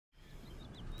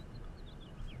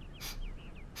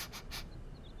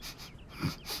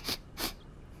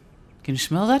Can you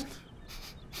smell that?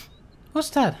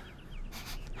 What's that?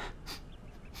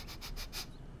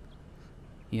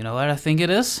 You know what I think it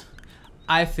is?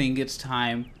 I think it's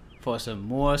time for some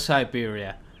more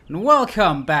Syberia. And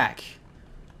welcome back!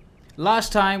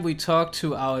 Last time we talked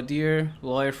to our dear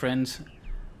lawyer friend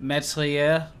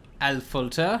Matrier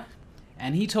Alfolter,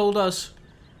 and he told us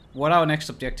what our next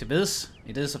objective is.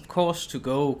 It is, of course, to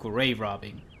go grave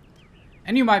robbing.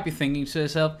 And you might be thinking to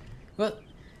yourself, well,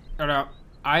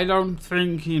 I don't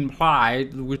think he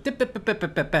implied with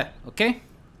okay?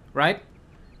 Right?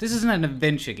 This isn't an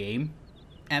adventure game.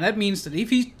 And that means that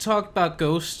if he talked about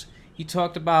ghosts, he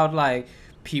talked about like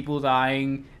people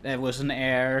dying, there was an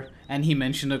heir, and he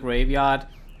mentioned a graveyard,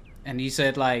 and he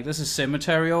said like there's a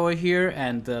cemetery over here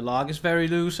and the log is very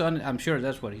loose on it. I'm sure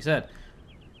that's what he said.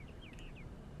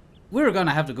 We're gonna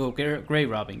have to go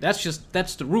grave robbing. That's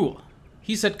the rule.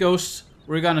 He said ghosts,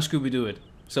 we're gonna Scooby-Doo it.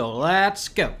 So let's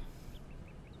go.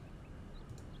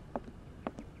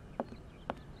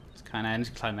 It's kinda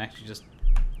anticlimactic just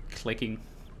clicking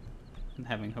and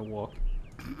having her walk.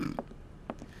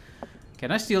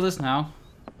 Can I steal this now?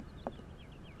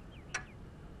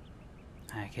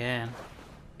 I can.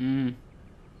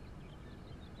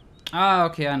 Ah,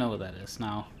 okay, I know what that is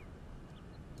now.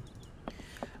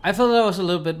 I felt I was a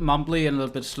little bit mumbly and a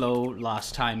little bit slow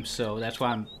last time, so that's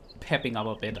why I'm pepping up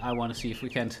a bit. I want to see if we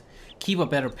can keep a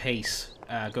better pace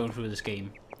going through this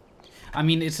game. I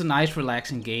mean, it's a nice,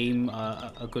 relaxing game.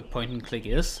 A good point and click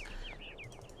is,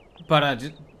 but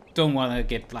I don't want to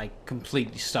get like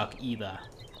completely stuck either.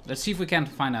 Let's see if we can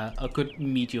find a good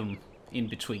medium in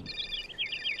between.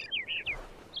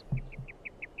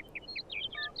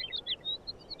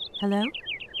 Hello?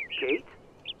 Kate?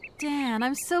 Dan,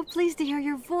 I'm so pleased to hear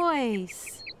your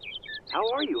voice. How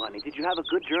are you, honey? Did you have a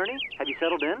good journey? Have you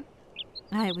settled in?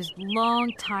 It was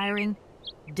long, tiring,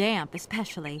 damp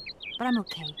especially, but I'm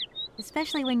okay.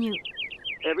 Especially when you...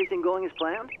 Everything going as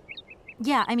planned?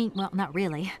 Yeah, I mean, well, not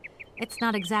really. It's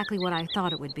not exactly what I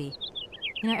thought it would be.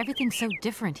 You know, everything's so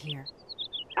different here.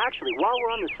 Actually, while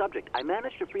we're on the subject, I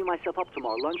managed to free myself up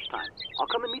tomorrow lunchtime. I'll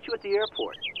come and meet you at the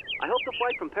airport. I hope the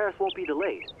flight from Paris won't be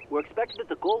delayed. We're expected at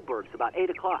the Goldbergs about 8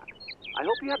 o'clock. I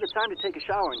hope you have the time to take a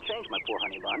shower and change, my poor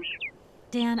honey bun.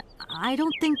 Dan, I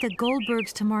don't think the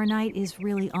Goldbergs tomorrow night is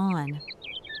really on.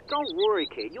 Don't worry,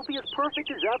 Kate. You'll be as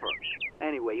perfect as ever.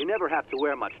 Anyway, you never have to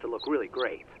wear much to look really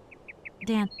great.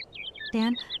 Dan,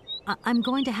 I'm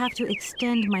going to have to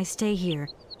extend my stay here.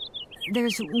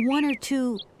 There's 1 or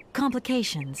 2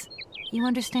 complications. You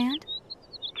understand?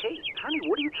 Kate, honey,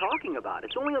 what are you talking about?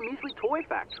 It's only a measly toy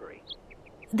factory.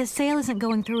 The sale isn't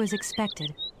going through as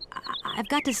expected. I've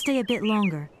got to stay a bit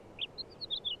longer.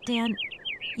 Dan,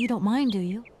 you don't mind, do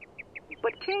you?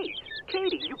 But Katie,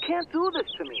 you can't do this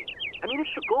to me. I mean, it's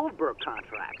the Goldberg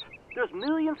contract. There's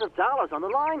millions of dollars on the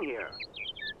line here.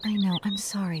 I know, I'm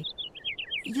sorry.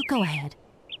 You go ahead.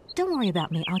 Don't worry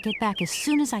about me. I'll get back as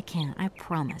soon as I can, I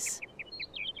promise.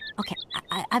 Okay,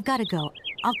 I've got to go.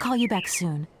 I'll call you back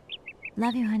soon.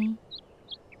 Love you, honey.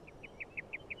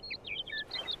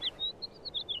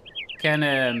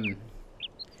 Can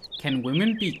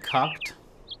women be cocked?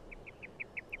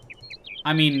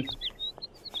 I mean,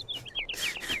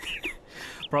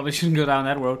 probably shouldn't go down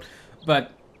that road,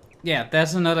 but yeah,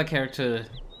 that's another character.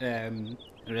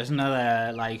 There's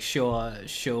another like show.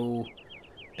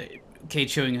 Kate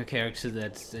showing her character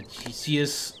that she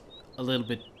is a little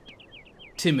bit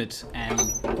timid, and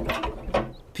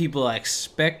people are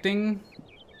expecting,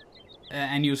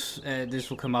 and this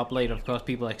will come up later, of course,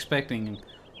 people are expecting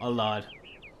a lot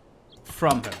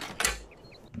from her.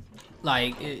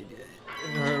 Like,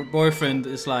 her boyfriend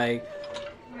is like,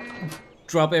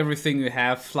 drop everything you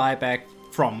have, fly back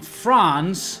from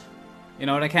France. You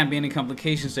know, there can't be any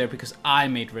complications there because I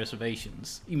made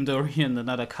reservations. Even though you're in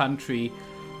another country,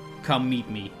 come meet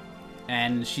me.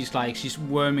 And she's like, she's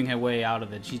worming her way out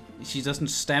of it. She doesn't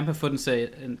stamp her foot and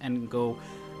say and go,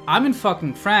 I'm in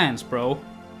fucking France, bro.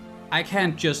 I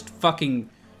can't just fucking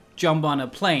jump on a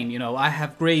plane, you know. I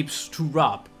have grapes to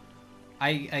rob.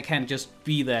 I can't just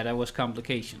be there. There was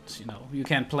complications, you know. You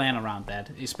can't plan around that,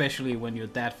 especially when you're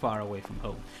that far away from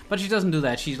home. But she doesn't do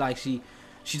that. She's like, she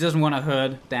doesn't want to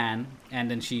hurt Dan, and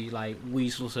then she like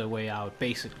weasels her way out,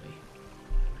 basically.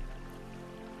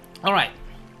 All right.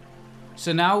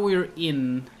 So now we're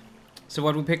in. So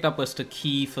what we picked up was the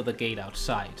key for the gate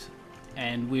outside,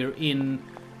 and we're in.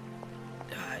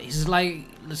 It's like,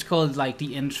 let's call it like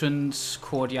the entrance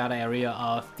courtyard area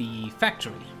of the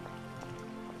factory.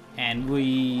 And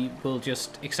we will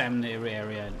just examine every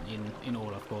area in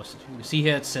order, of course. You can see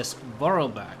here it says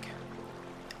Vorarlberg.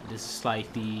 This is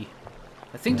like the...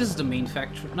 I think this is the main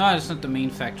factory. No, it's not the main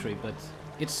factory, but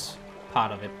it's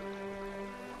part of it.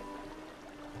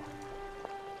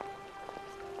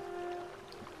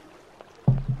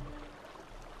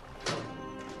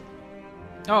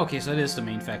 Oh, okay, so it is the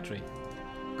main factory.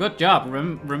 Good job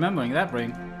remembering that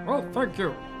ring. Oh, thank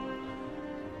you.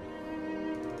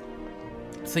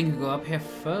 I think we go up here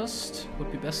first would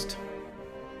be best.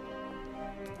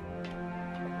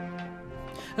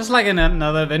 It's like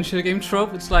another adventure game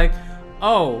trope. It's like,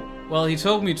 oh, well, he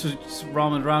told me to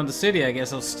roam around the city. I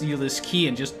guess I'll steal this key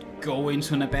and just go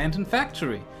into an abandoned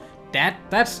factory.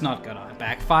 That's not gonna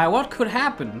backfire. What could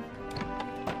happen?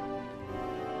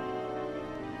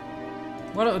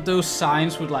 What are those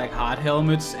signs with like hard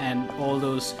helmets and all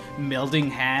those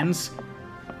melting hands?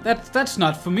 That's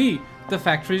not for me. The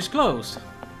factory is closed.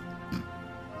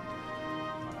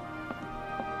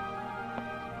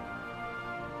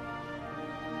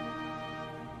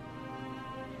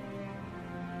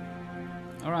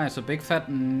 Alright, so big fat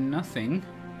nothing.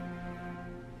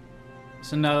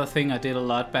 It's another thing I did a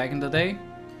lot back in the day.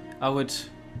 I would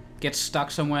get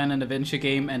stuck somewhere in an adventure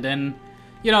game and then,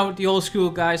 you know, the old school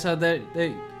guys out there,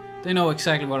 they know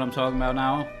exactly what I'm talking about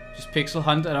now. Just pixel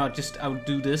hunt and I would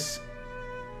do this.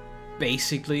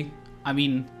 Basically. I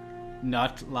mean,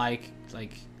 not like the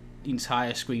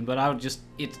entire screen, but I would just,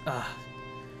 it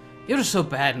was so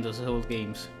bad in those old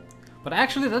games. But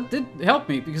actually that did help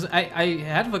me because I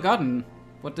had forgotten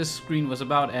what this screen was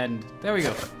about, and there we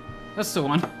go. That's the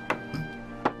one.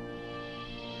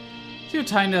 See how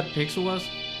tiny that pixel was?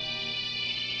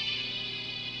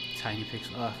 Tiny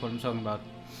pixel. What I'm talking about.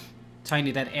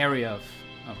 Tiny that area of.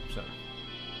 Oh, sorry.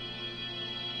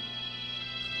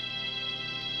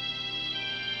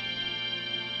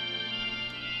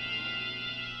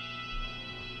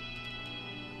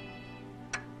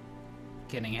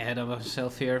 Getting ahead of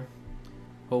myself here.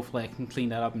 Hopefully I can clean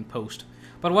that up in post.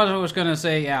 But what I was gonna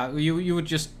say, yeah, you would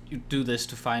just do this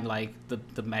to find like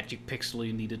the magic pixel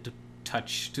you needed to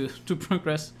touch to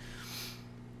progress.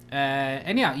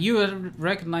 And yeah, you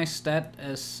recognize that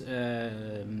as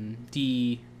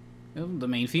the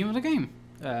main theme of the game,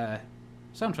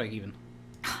 soundtrack even.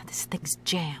 This thing's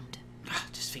jammed.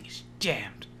 This thing is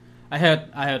jammed. I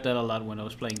heard that a lot when I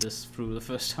was playing this through the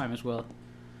first time as well,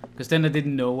 because then I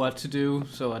didn't know what to do,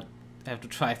 so I'd have to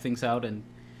try things out, and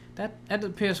that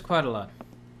appears quite a lot.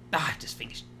 This thing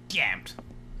is jammed.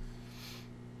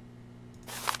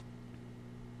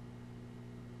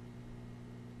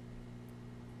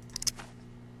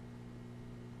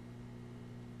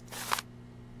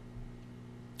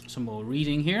 Some more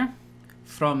reading here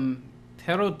from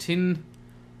Perotin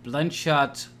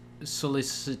Blanchard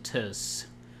Solicitors,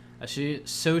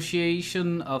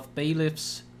 Association of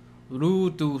Bailiffs, Rue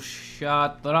du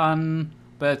Chardran,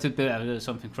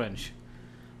 something French.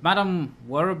 Madame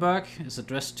Warburg is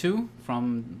addressed to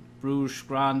from Bruges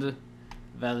Grande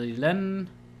Valilene,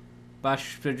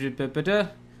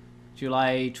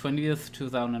 July 20th,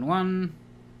 2001.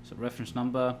 So reference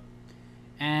number.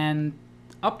 And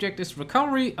object is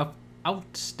recovery of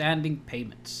outstanding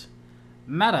payments.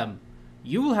 Madam,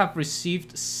 you will have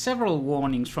received several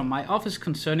warnings from my office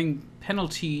concerning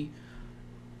penalty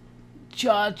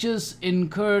charges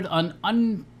incurred on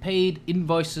unpaid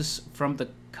invoices from the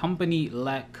company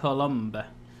La Colombe.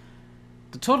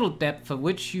 The total debt for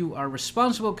which you are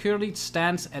responsible currently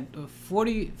stands at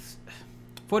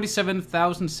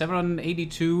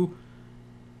 47,782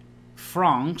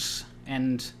 francs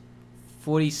and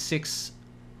 46.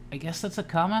 I guess that's a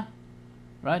comma,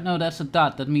 right? No, that's a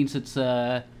dot. That means it's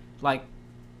like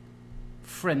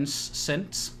French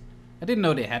cents. I didn't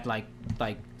know they had like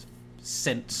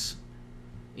cents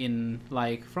in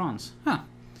like France.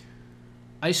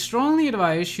 I strongly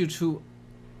advise you to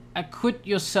acquit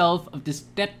yourself of this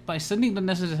debt by sending the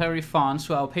necessary funds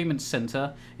to our payment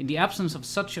center. In the absence of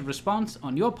such a response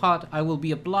on your part, I will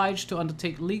be obliged to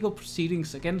undertake legal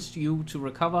proceedings against you to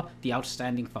recover the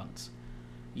outstanding funds.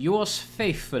 Yours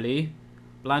faithfully,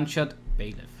 Blanchard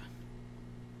Bailiff.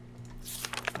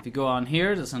 If you go on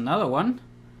here, there's another one.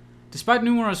 Despite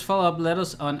numerous follow-up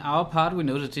letters on our part, we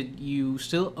noted that you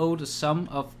still owed a sum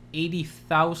of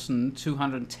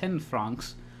 80,210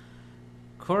 francs,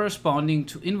 corresponding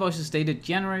to invoices dated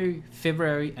January,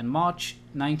 February, and March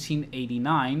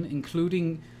 1989,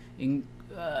 including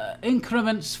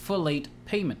increments for late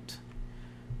payment.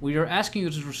 We are asking you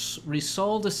to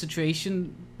resolve the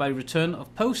situation by return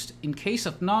of post. In case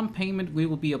of non-payment, we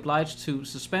will be obliged to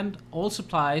suspend all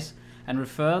supplies and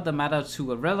refer the matter to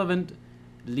the relevant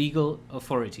legal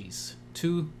authorities.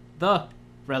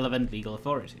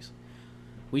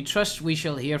 We trust we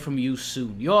shall hear from you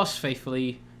soon. Yours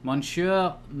faithfully,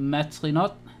 Monsieur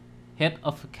Matrinot, Head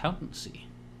of Accountancy.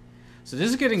 So this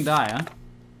is getting dire.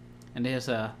 And there's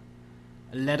a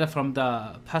letter from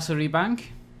the Passerie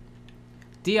Bank.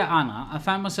 Dear Anna, I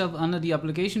find myself under the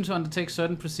obligation to undertake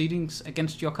certain proceedings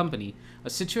against your company. A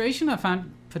situation I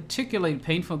find particularly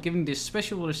painful given the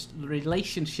special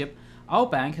relationship our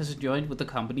bank has enjoyed with the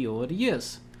company over the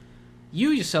years. You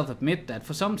yourself admit that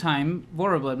for some time,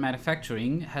 Vorobert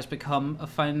Manufacturing has become a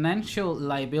financial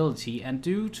liability, and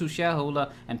due to shareholder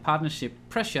and partnership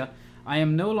pressure, I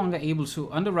am no longer able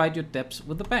to underwrite your debts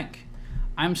with the bank.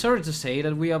 I am sorry to say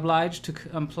that we are obliged to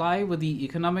comply with the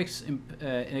economic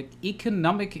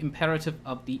imperative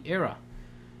of the era.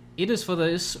 It is for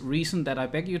this reason that I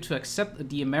beg you to accept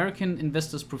the American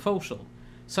investors' proposal.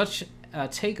 Such a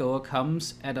takeover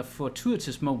comes at a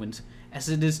fortuitous moment, as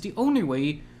it is the only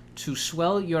way to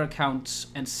swell your accounts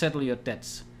and settle your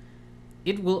debts.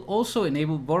 It will also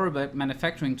enable Vorobert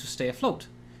Manufacturing to stay afloat,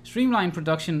 streamline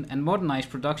production and modernize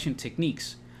production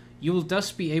techniques. You will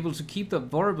thus be able to keep the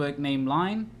Vorobert name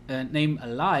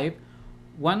alive,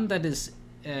 one that is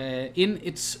in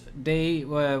its day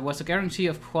was a guarantee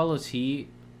of quality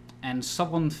and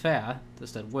sovereign fare.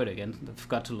 There's that word again. I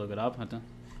forgot to look it up.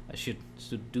 I should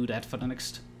do that for the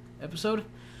next episode.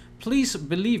 Please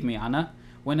believe me, Anna,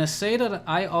 when I say that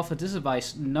I offer this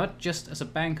advice not just as a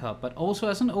banker, but also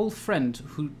as an old friend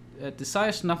who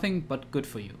desires nothing but good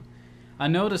for you. I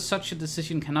know that such a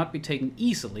decision cannot be taken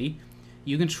easily.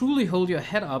 You can truly hold your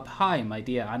head up high, my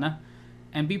dear Anna,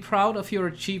 and be proud of your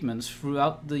achievements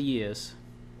throughout the years.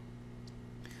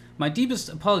 My deepest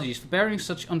apologies for bearing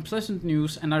such unpleasant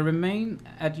news, and I remain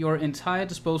at your entire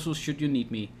disposal should you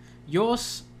need me.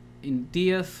 Yours in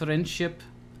dear friendship,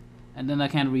 and then I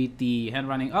can't read the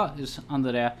handwriting. Oh, it's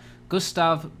under there.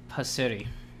 Gustav Passeri.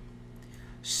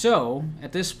 So,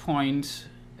 at this point,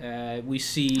 we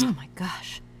see... Oh my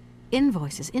gosh.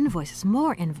 Invoices,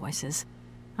 more invoices.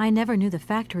 I never knew the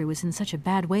factory was in such a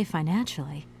bad way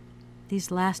financially.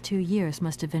 These last 2 years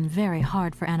must have been very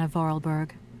hard for Anna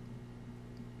Vorarlberg.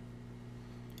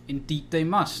 Indeed they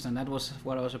must, and that was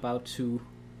what I was about to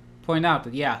point out.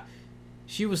 That yeah,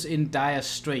 she was in dire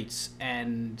straits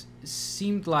and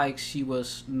seemed like she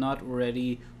was not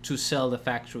ready to sell the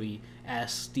factory,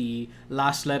 as the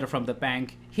last letter from the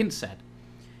bank hints at.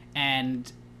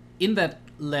 And in that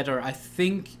letter, I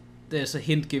think there's a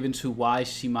hint given to why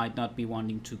she might not be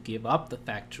wanting to give up the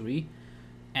factory,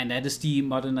 and that is the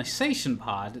modernization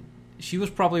part. She was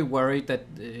probably worried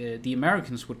that the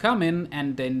Americans would come in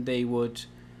and then they would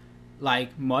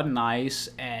like modernize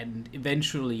and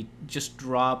eventually just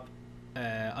drop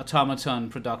automaton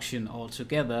production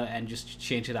altogether and just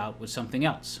change it out with something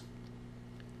else.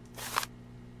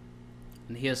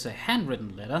 And here's a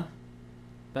handwritten letter.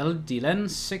 Belle Dylan,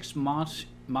 6 March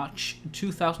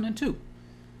 2002.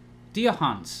 Dear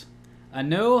Hans, I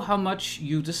know how much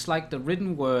you dislike the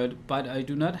written word, but I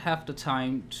do not have the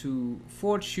time to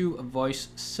forge you a voice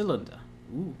cylinder.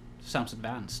 Ooh, sounds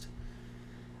advanced.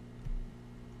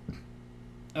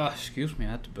 Oh, excuse me,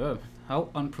 I had to burp. How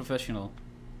unprofessional.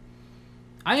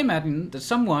 I imagine that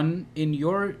someone in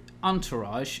your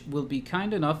entourage will be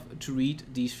kind enough to read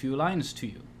these few lines to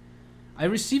you. I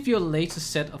received your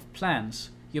latest set of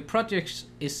plans. Your project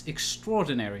is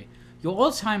extraordinary. Your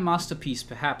all-time masterpiece,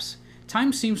 perhaps.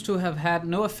 Time seems to have had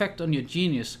no effect on your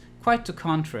genius, quite the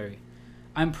contrary.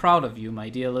 I'm proud of you, my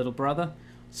dear little brother.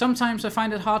 Sometimes I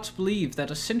find it hard to believe that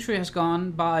a century has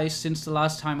gone by since the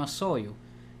last time I saw you.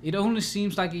 It only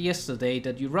seems like yesterday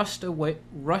that you rushed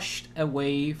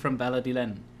away from Belle.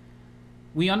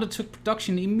 We undertook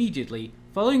production immediately,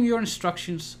 following your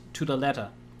instructions to the letter.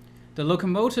 The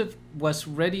locomotive was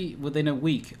ready within a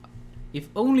week. If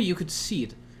only you could see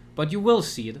it. But you will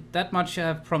see it, that much I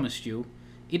have promised you.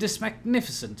 It is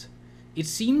magnificent. It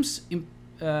seems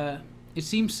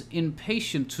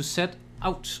impatient to set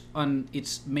out on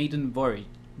its maiden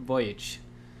voyage.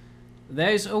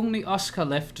 There is only Oscar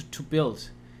left to build.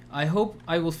 I hope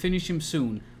I will finish him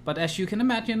soon, but as you can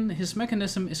imagine, his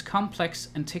mechanism is complex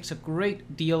and takes a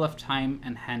great deal of time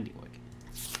and handiwork.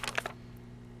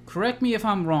 Correct me if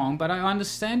I'm wrong, but I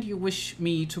understand you wish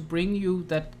me to bring you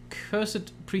that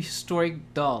cursed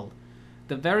prehistoric doll.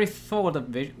 The very thought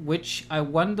of which I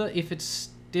wonder if it's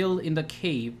still in the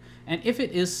cave, and if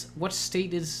it is, what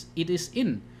state it is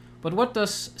in. But what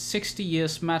does 60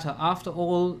 years matter after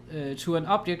all to an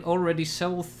object already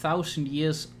several thousand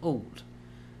years old?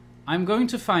 I'm going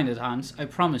to find it, Hans, I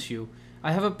promise you.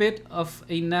 I have a bit of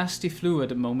a nasty flu at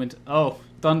the moment. Oh,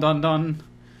 dun.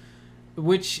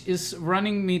 Which is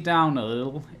running me down a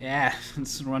little. Yeah,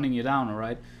 it's running you down,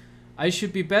 alright. I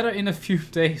should be better in a few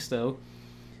days, though.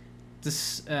 The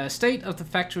state of the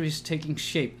factory is taking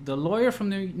shape. The lawyer from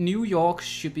New York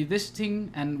should be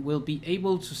visiting and will be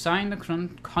able to sign the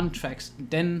contracts.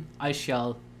 Then I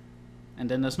shall... And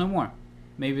then there's no more.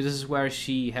 Maybe this is where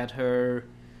she had her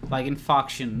like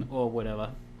infarction or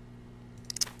whatever.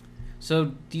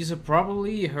 So these are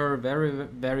probably her very,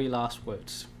 very last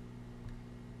words.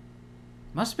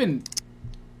 Must have been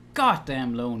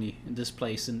goddamn lonely in this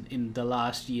place in the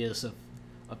last years of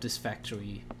this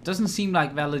factory. Doesn't seem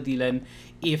like Valadilen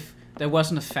if there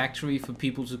wasn't a factory for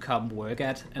people to come work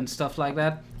at and stuff like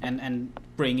that, and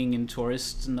bringing in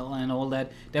tourists and all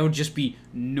that, there would just be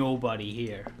nobody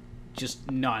here. Just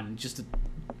none. Just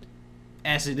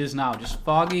as it is now, just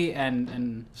foggy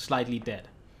and slightly dead.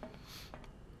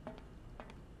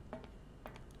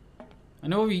 I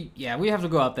know we have to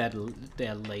go up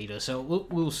there later, so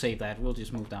we'll save that. We'll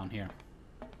just move down here.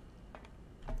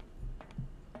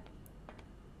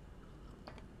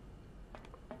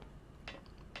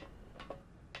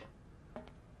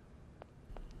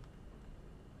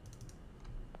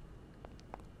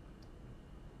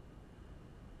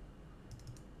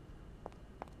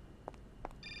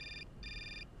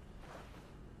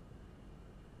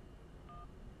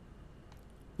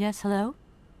 Yes, hello?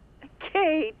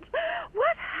 Kate,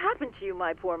 what happened to you,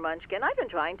 my poor munchkin? I've been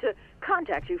trying to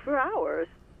contact you for hours.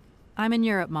 I'm in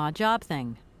Europe, Ma. Job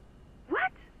thing.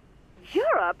 What?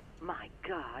 Europe? My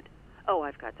God. Oh,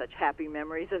 I've got such happy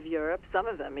memories of Europe. Some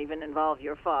of them even involve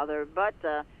your father, but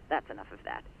that's enough of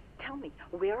that. Tell me,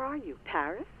 where are you?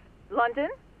 Paris? London?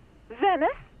 Venice?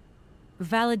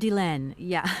 Valadilen.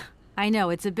 Yeah, I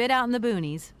know. It's a bit out in the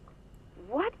boonies.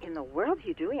 What in the world are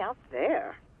you doing out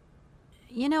there?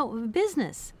 You know,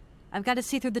 business. I've got to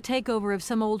see through the takeover of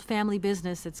some old family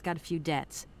business that's got a few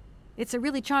debts. It's a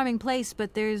really charming place,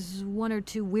 but there's one or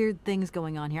two weird things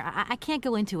going on here. I can't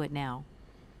go into it now.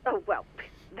 Oh, well,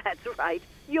 that's right.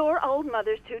 Your old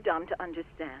mother's too dumb to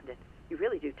understand it. You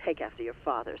really do take after your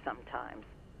father sometimes.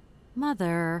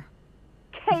 Mother.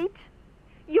 Kate,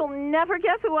 you'll never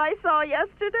guess who I saw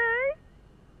yesterday?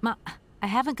 Ma, I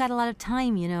haven't got a lot of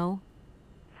time, you know.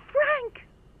 Frank!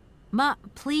 Ma,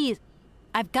 please.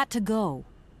 I've got to go.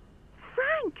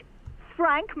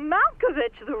 Frank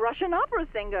Malkovich, the Russian opera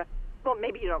singer. Well,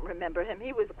 maybe you don't remember him.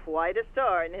 He was quite a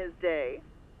star in his day.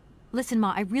 Listen,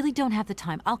 Ma, I really don't have the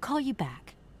time. I'll call you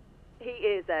back. He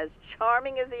is as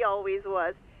charming as he always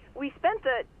was. We spent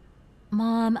the...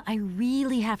 Mom, I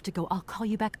really have to go. I'll call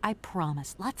you back, I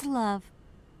promise. Lots of love.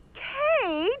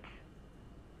 Kate!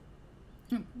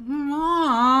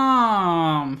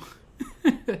 Mom!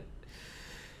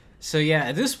 So yeah,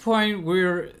 at this point,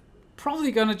 we're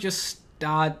probably gonna just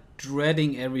start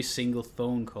dreading every single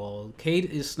phone call. Kate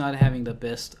is not having the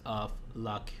best of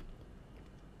luck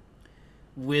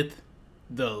with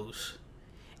those,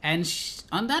 and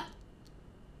on that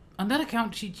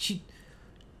account, she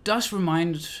does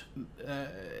remind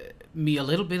me a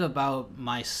little bit about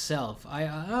myself. I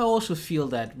also feel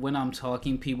that when I'm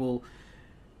talking, people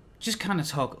just kind of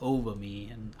talk over me,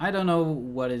 and I don't know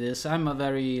what it is. I'm a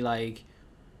very like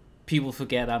people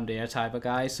forget I'm there type of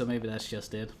guy, so maybe that's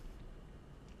just it.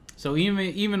 So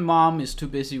even Mom is too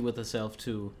busy with herself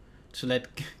to let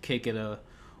Kate get a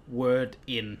word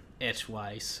in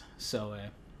edgewise. So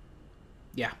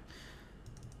yeah.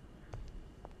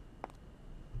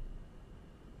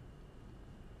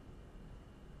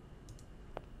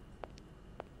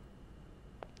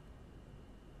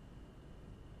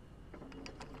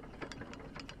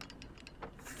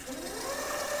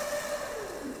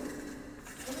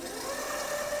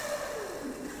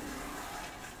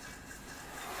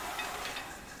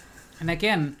 And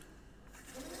again,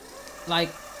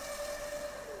 like,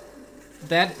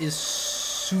 that is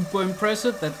super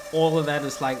impressive that all of that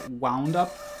is like wound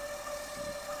up.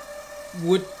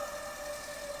 Would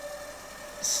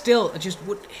still, I just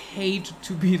would hate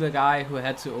to be the guy who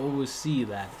had to oversee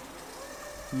that.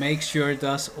 Make sure it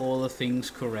does all the things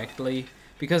correctly.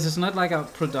 Because it's not like a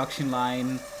production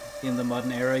line in the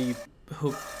modern era. You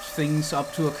hook things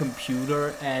up to a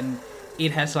computer and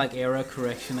it has like error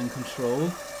correction and control.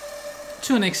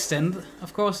 To an extent,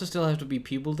 of course, there still have to be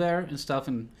people there and stuff,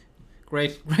 and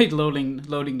great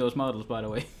loading those models, by the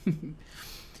way.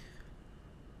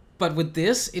 But with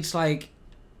this, it's like,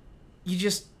 you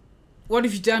just, what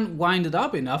if you don't wind it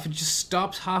up enough? It just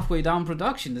stops halfway down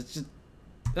production. It's just,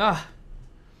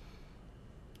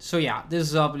 So yeah, this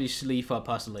is obviously for a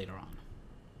puzzle later on.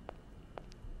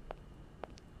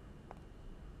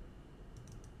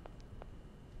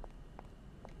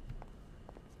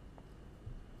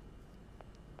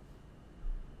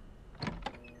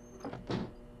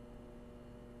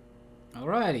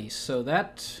 Alrighty, so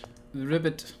that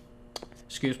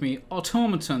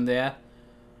automaton there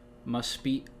must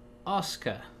be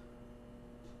Oscar.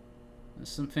 There's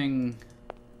something...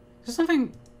 Is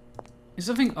something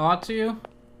odd to you?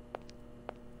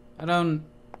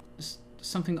 There's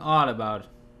something odd about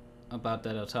about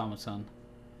that automaton.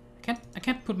 I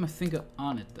can't put my finger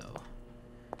on it though.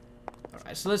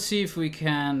 Alright, so let's see if we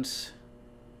can't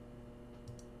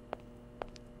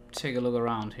take a look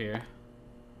around here.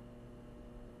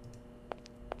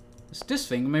 It's this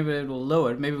thing, maybe it will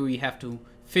lower it, maybe we have to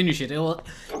finish it. It'll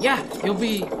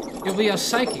be our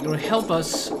psychic, it'll help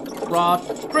us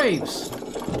rot graves.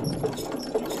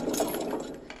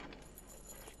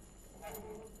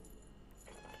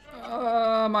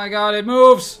 Oh my god, it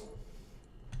moves!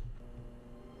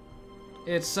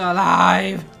 It's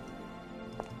alive!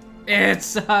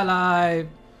 It's alive!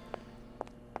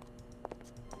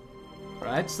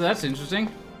 Right, so that's interesting.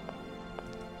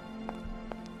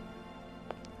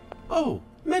 Oh,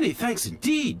 many thanks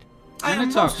indeed. I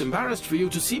am most embarrassed for you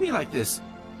to see me like this.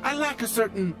 I lack a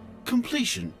certain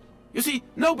completion. You see,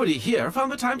 nobody here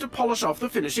found the time to polish off the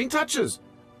finishing touches.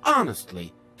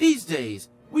 Honestly, these days,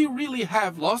 we really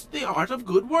have lost the art of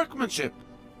good workmanship.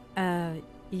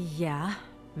 Yeah,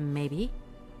 maybe.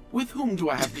 With whom do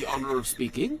I have the honor of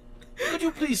speaking? Could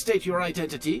you please state your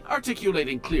identity,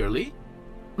 articulating clearly?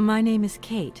 My name is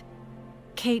Kate.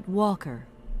 Kate Walker.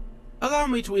 Allow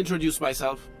me to introduce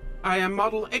myself. I am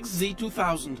Model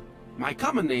XZ2000. My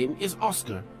common name is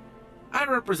Oscar. I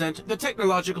represent the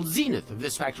technological zenith of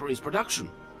this factory's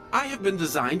production. I have been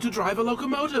designed to drive a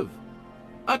locomotive.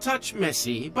 A touch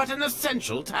messy, but an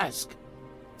essential task.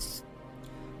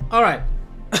 Alright.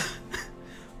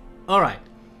 Alright.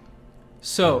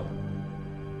 So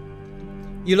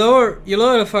you lower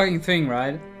the fucking thing,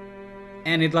 right?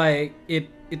 And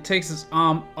it takes its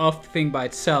arm off the thing by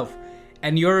itself.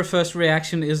 And your first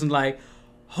reaction isn't like,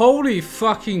 holy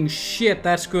fucking shit,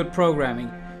 that's good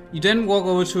programming. You then walk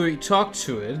over to it, talk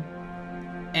to it,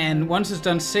 and once it's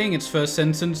done saying its first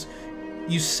sentence,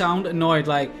 you sound annoyed,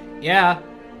 like, yeah,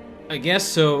 I guess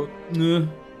so.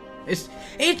 It's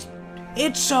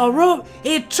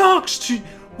it talks to.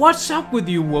 What's up with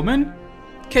you, woman?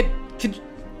 Can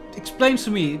explain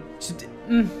to me?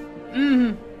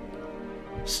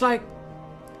 It's like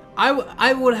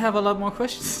I would have a lot more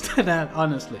questions to that,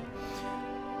 honestly.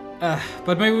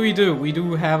 But maybe we do. We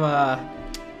do have a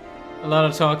lot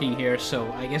of talking here,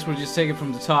 so I guess we'll just take it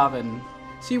from the top and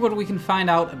see what we can find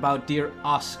out about dear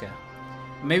Oscar.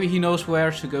 Maybe he knows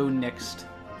where to go next.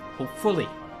 Hopefully.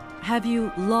 Have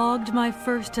you logged my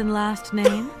first and last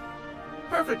name?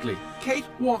 Perfectly. Kate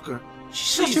Walker.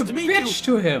 She's such a bitch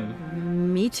to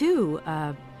him. Me too.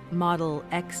 Model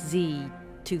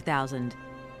XZ2000.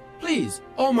 Please,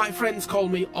 all my friends call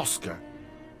me Oscar.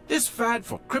 This fad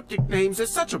for cryptic names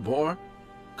is such a bore.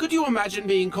 Could you imagine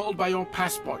being called by your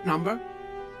passport number?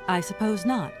 I suppose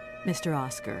not, Mr.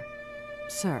 Oscar.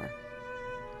 Sir.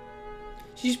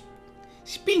 She's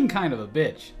being kind of a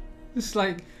bitch. It's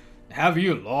like, have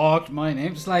you logged my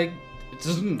name? It's like,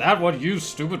 isn't that what you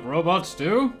stupid robots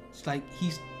do? It's like,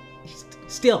 he's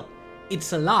still,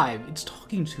 it's alive. It's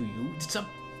talking to you. It's a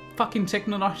fucking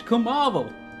technological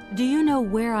marvel. Do you know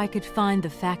where I could find the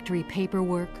factory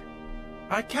paperwork?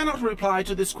 I cannot reply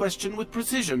to this question with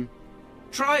precision.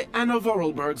 Try Anna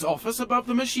Vorarlberg's office above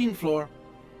the machine floor.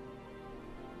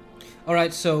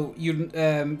 Alright, so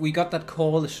we got that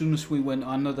call as soon as we went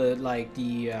under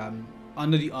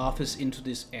the office into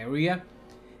this area.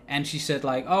 And she said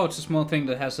like, oh, it's a small thing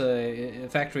that has a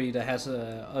factory that has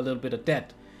a little bit of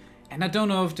debt. And I don't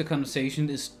know if the conversation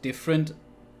is different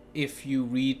if you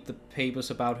read the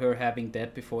papers about her having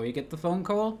debt before you get the phone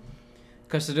call.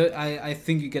 Because I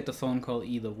think you get the phone call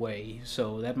either way.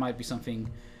 So that might be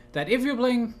something that if you're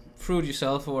playing through it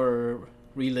yourself or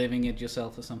reliving it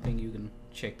yourself or something, you can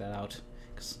check that out.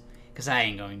 Because I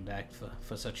ain't going back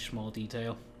for such small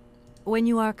detail. When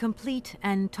you are complete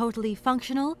and totally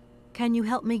functional, can you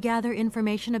help me gather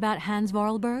information about Hans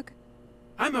Vorarlberg?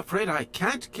 I'm afraid I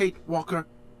can't, Kate Walker.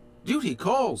 Duty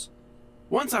calls.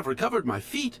 Once I've recovered my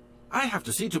feet, I have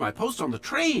to see to my post on the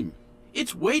train.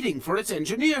 It's waiting for its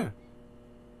engineer.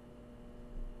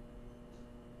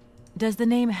 Does the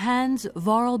name Hans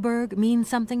Vorarlberg mean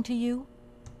something to you?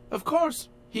 Of course,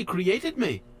 he created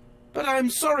me. But I'm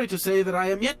sorry to say that I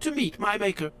am yet to meet my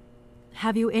maker.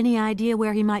 Have you any idea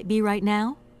where he might be right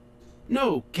now?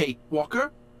 No, Kate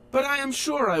Walker, but I am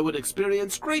sure I would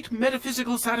experience great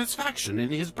metaphysical satisfaction in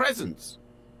his presence.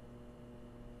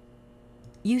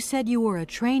 You said you were a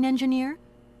train engineer?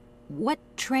 What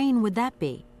train would that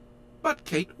be? But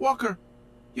Kate Walker,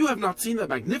 you have not seen the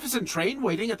magnificent train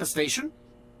waiting at the station?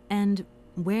 And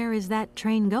where is that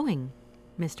train going,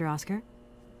 Mr. Oscar?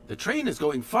 The train is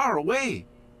going far away.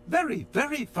 Very,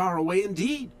 very far away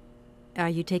indeed. Are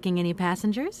you taking any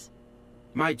passengers?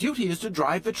 My duty is to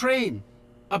drive the train.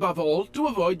 Above all, to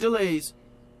avoid delays.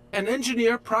 An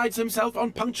engineer prides himself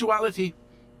on punctuality.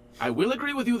 I will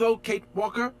agree with you, though, Kate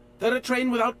Walker, that a train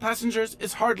without passengers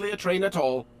is hardly a train at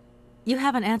all. You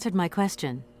haven't answered my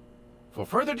question. For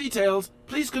further details,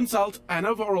 please consult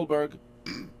Anna Vorarlberg.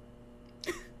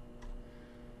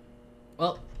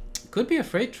 Well, could be a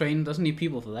freight train. Doesn't need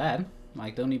people for that.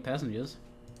 Like, don't need passengers.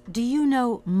 Do you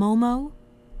know Momo?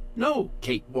 No,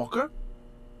 Kate Walker.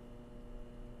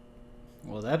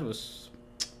 Well, that was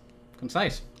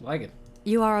concise. Like it.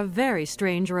 You are a very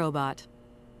strange robot.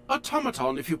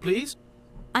 Automaton, if you please.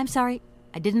 I'm sorry.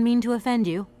 I didn't mean to offend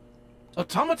you.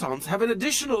 Automatons have an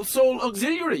additional soul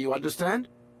auxiliary, you understand?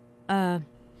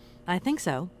 I think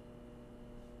so.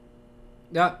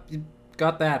 Yeah, you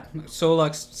got that.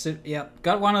 Solux, yeah,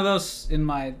 got one of those in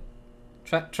my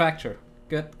tractor.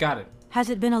 Got it. Has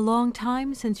it been a long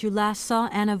time since you last saw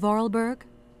Anna Vorarlberg?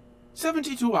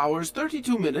 72 hours,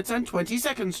 32 minutes, and 20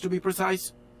 seconds to be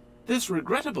precise. This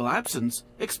regrettable absence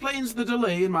explains the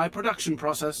delay in my production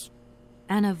process.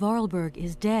 Anna Vorarlberg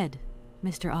is dead,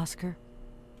 Mr. Oscar.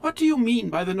 What do you mean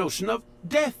by the notion of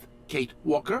death, Kate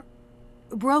Walker?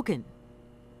 Broken.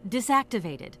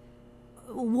 Disactivated.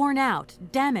 Worn out.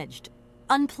 Damaged.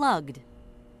 Unplugged.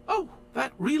 Oh,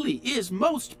 that really is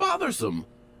most bothersome.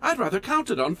 I'd rather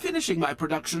counted on finishing my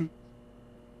production.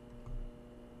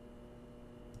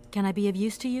 Can I be of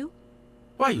use to you?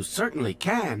 Why, you certainly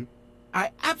can.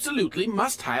 I absolutely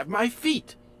must have my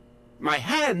feet. My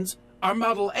hands are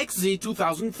Model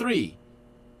XZ2003.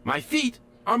 My feet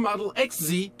are Model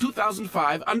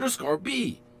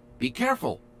XZ2005_B. Be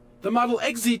careful. The Model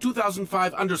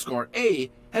XZ2005_A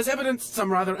has evidenced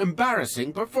some rather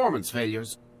embarrassing performance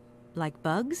failures. Like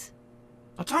bugs?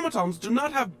 Automatons do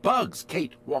not have bugs,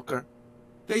 Kate Walker.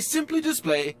 They simply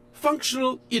display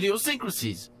functional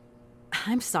idiosyncrasies.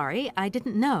 I'm sorry, I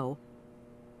didn't know.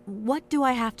 What do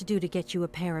I have to do to get you a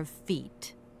pair of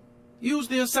feet? Use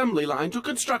the assembly line to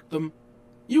construct them.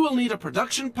 You will need a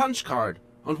production punch card,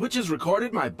 on which is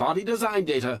recorded my body design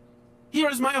data. Here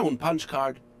is my own punch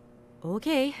card.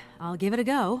 Okay, I'll give it a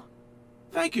go.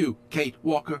 Thank you, Kate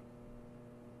Walker.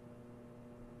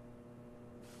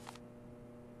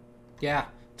 Yeah,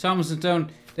 Thomas and Stone,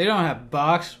 they don't have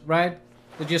bugs, right?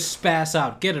 They just spaz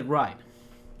out. Get it right.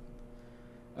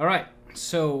 Alright,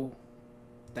 so...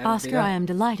 Oscar, I am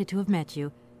delighted to have met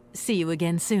you. See you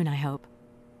again soon, I hope.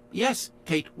 Yes,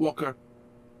 Kate Walker.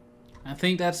 I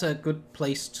think that's a good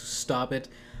place to stop it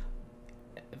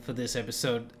for this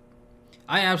episode.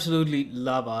 I absolutely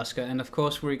love Oscar, and of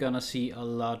course we're gonna see a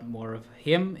lot more of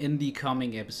him in the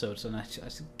coming episodes, and I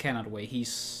just cannot wait.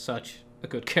 He's such a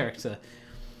good character.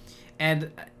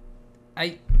 And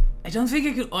I don't think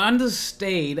I could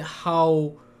understate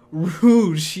how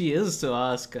rude she is to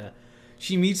Oscar.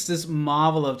 She meets this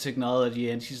marvel of technology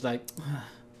and she's like,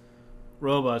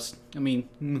 robots, I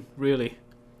mean, really.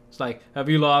 It's like, have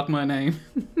you logged my name?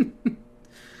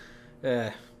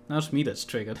 Now it's me that's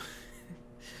triggered.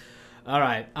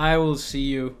 Alright, I will see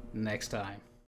you next time.